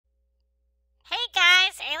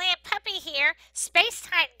Chapter.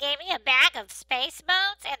 Space-Time gave me a bag of space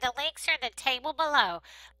modes, and the links are in the table below.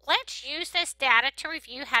 Let's use this data to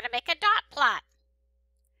review how to make a dot plot.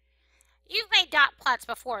 You've made dot plots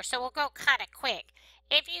before, so we'll go kind of quick.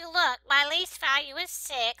 If you look, my least value is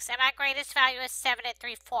 6, and my greatest value is 7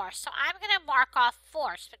 3/4. So I'm going to mark off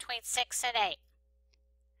fourths between 6 and 8.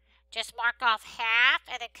 Just mark off half,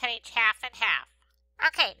 and then cut each half in half.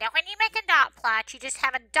 Okay, now when you make a dot plot, you just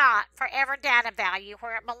have a dot for every data value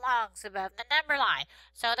where it belongs above the number line.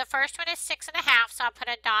 So the first one is 6.5, so I'll put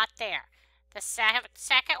a dot there. The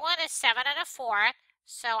second one is 7 1/4,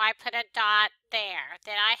 so I put a dot there.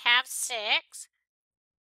 Then I have 6,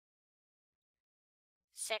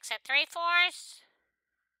 6 3/4,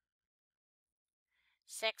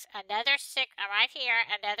 6, another 6, right here,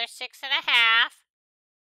 another 6.5.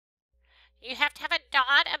 You have to have a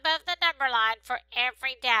dot above the number line for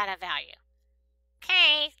every data value.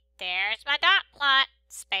 Okay, there's my dot plot.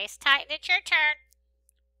 Space Titan, it's your turn.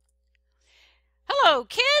 Hello,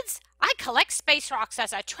 kids! I collect space rocks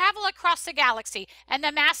as I travel across the galaxy, and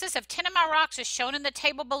the masses of 10 of my rocks is shown in the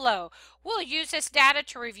table below. We'll use this data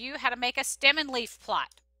to review how to make a stem and leaf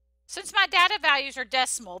plot. Since my data values are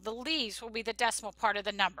decimal, the leaves will be the decimal part of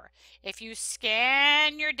the number. If you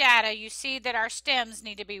scan your data, you see that our stems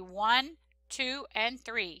need to be 1, 2, and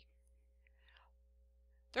 3.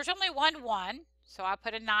 There's only one 1, so I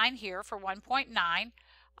put a 9 here for 1.9.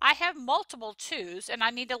 I have multiple 2's, and I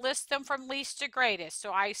need to list them from least to greatest.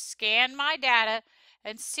 So I scan my data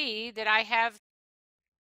and see that I have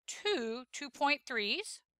 2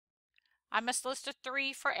 2.3's. I must list a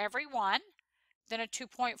 3 for every one, then a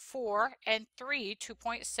 2.4, and 3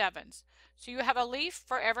 2.7's. So you have a leaf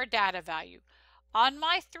for every data value. On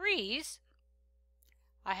my 3's,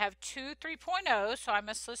 I have 2 3.0's, so I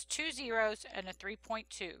must list 2 zeros and a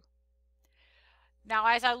 3.2. Now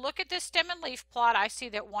as I look at this stem and leaf plot, I see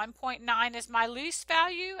that 1.9 is my least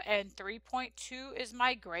value and 3.2 is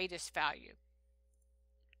my greatest value.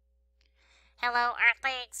 Hello,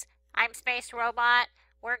 Earthlings. I'm Space Robot.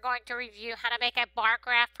 We're going to review how to make a bar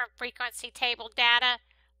graph from frequency table data.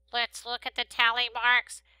 Let's look at the tally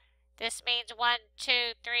marks. This means 1,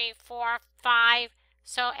 2, 3, 4, 5.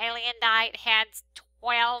 So Alien Knight has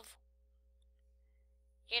 12.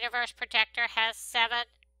 Universe Protector has 7.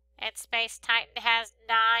 And Space Titan has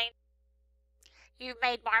 9. You've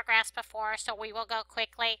made bar graphs before, so we will go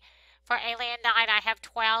quickly. For Alien Knight, I have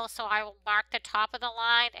 12, so I will mark the top of the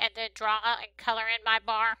line and then draw and color in my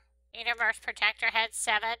bar. Universe Protector had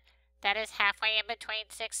 7. That is halfway in between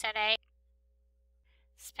 6 and 8.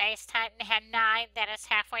 Space Titan had 9. That is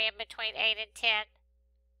halfway in between 8 and 10.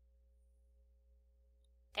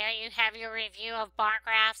 There you have your review of bar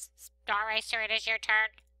graphs. Star Racer, it is your turn.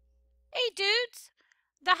 Hey dudes!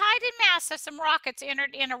 The height and mass of some rockets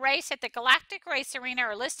entered in a race at the Galactic Race Arena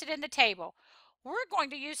are listed in the table. We're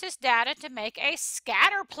going to use this data to make a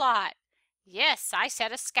scatter plot. Yes, I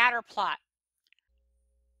said a scatter plot.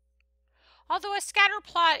 Although a scatter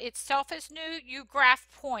plot itself is new, you graph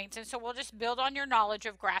points, and so we'll just build on your knowledge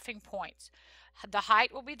of graphing points. The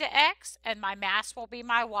height will be the x, and my mass will be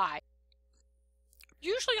my y.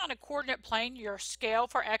 Usually on a coordinate plane, your scale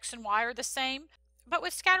for x and y are the same. But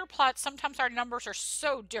with scatter plots, sometimes our numbers are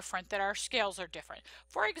so different that our scales are different.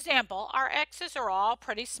 For example, our x's are all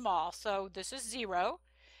pretty small, so this is 0,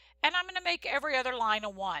 and I'm going to make every other line a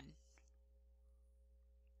 1.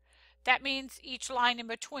 That means each line in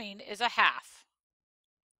between is a half.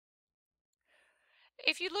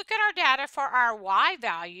 If you look at our data for our y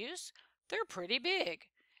values, they're pretty big.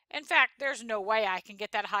 In fact, there's no way I can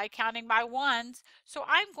get that high counting by ones, so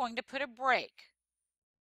I'm going to put a break.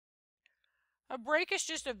 A break is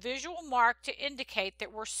just a visual mark to indicate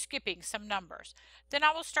that we're skipping some numbers. Then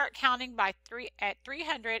I will start counting by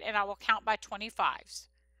 300, and I will count by 25s.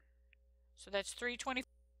 So that's 320.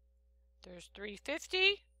 There's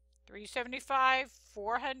 350, 375,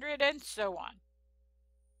 400, and so on.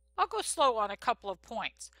 I'll go slow on a couple of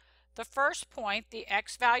points. The first point, the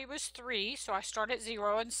x value is 3, so I start at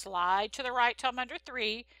 0 and slide to the right till I'm under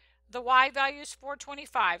 3. The y value is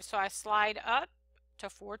 425, so I slide up to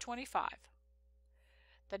 425.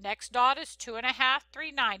 The next dot is 2.5,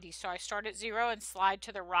 390, so I start at 0 and slide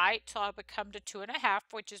to the right till I come to 2.5,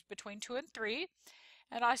 which is between 2 and 3,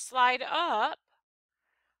 and I slide up.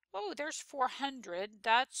 Oh, there's 400,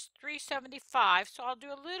 that's 375, so I'll do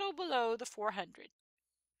a little below the 400.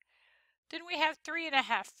 Then we have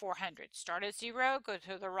 3.5, 400. Start at 0, go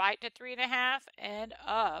to the right to 3.5, and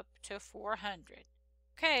up to 400.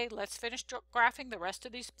 Okay, let's finish graphing the rest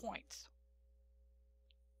of these points.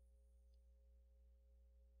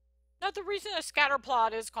 Now the reason a scatter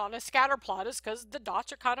plot is called a scatter plot is because the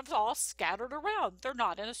dots are kind of all scattered around. They're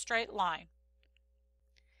not in a straight line.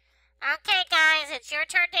 Okay, guys, it's your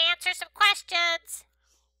turn to answer some